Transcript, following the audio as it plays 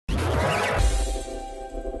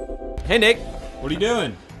Hey, Nick. What are you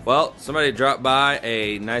doing? Well, somebody dropped by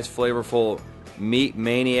a nice, flavorful Meat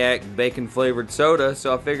Maniac bacon-flavored soda,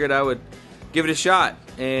 so I figured I would give it a shot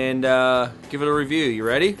and give it a review. You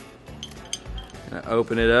ready? Gonna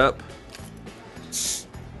open it up.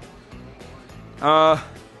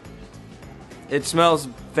 It smells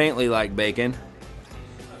faintly like bacon.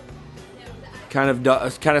 Kind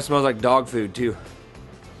of smells like dog food too.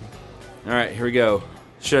 All right, here we go.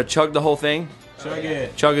 Should I chug the whole thing? Chug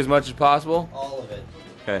it. Chug as much as possible? All of it.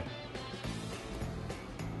 Okay.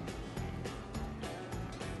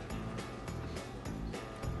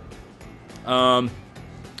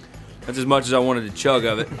 That's as much as I wanted to chug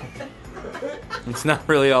of it. It's not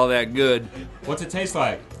really all that good. What's it taste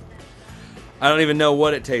like? I don't even know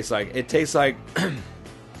what it tastes like. It tastes like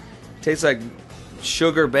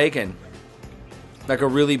sugar bacon. Like a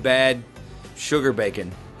really bad sugar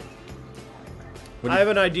bacon. I have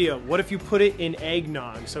an idea. What if you put it in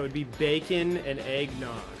eggnog? So it'd be bacon and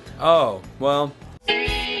eggnog. Oh, well.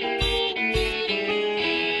 I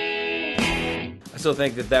still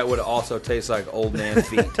think that would also taste like old man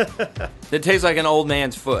feet. It tastes like an old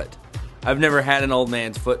man's foot. I've never had an old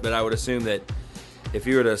man's foot, but I would assume that if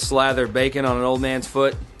you were to slather bacon on an old man's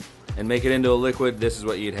foot and make it into a liquid, this is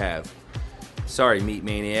what you'd have. Sorry, Meat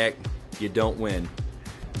Maniac. You don't win.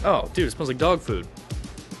 Oh, dude, it smells like dog food.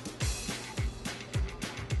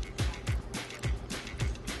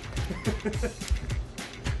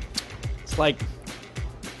 It's like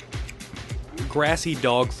grassy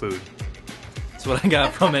dog food. That's what I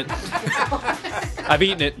got from it. I've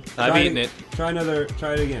eaten it. I've eaten it. Try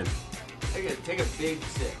it again. Take a big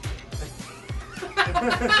sip.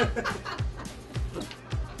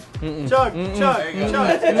 Chug, chug, There you go.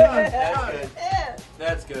 chug, That's good.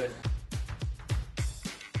 That's good.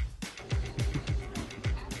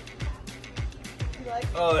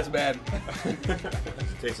 Oh, that's bad. Does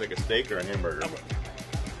it taste like a steak or a hamburger?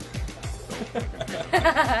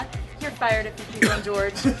 You're fired if you keep on,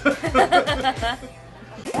 George.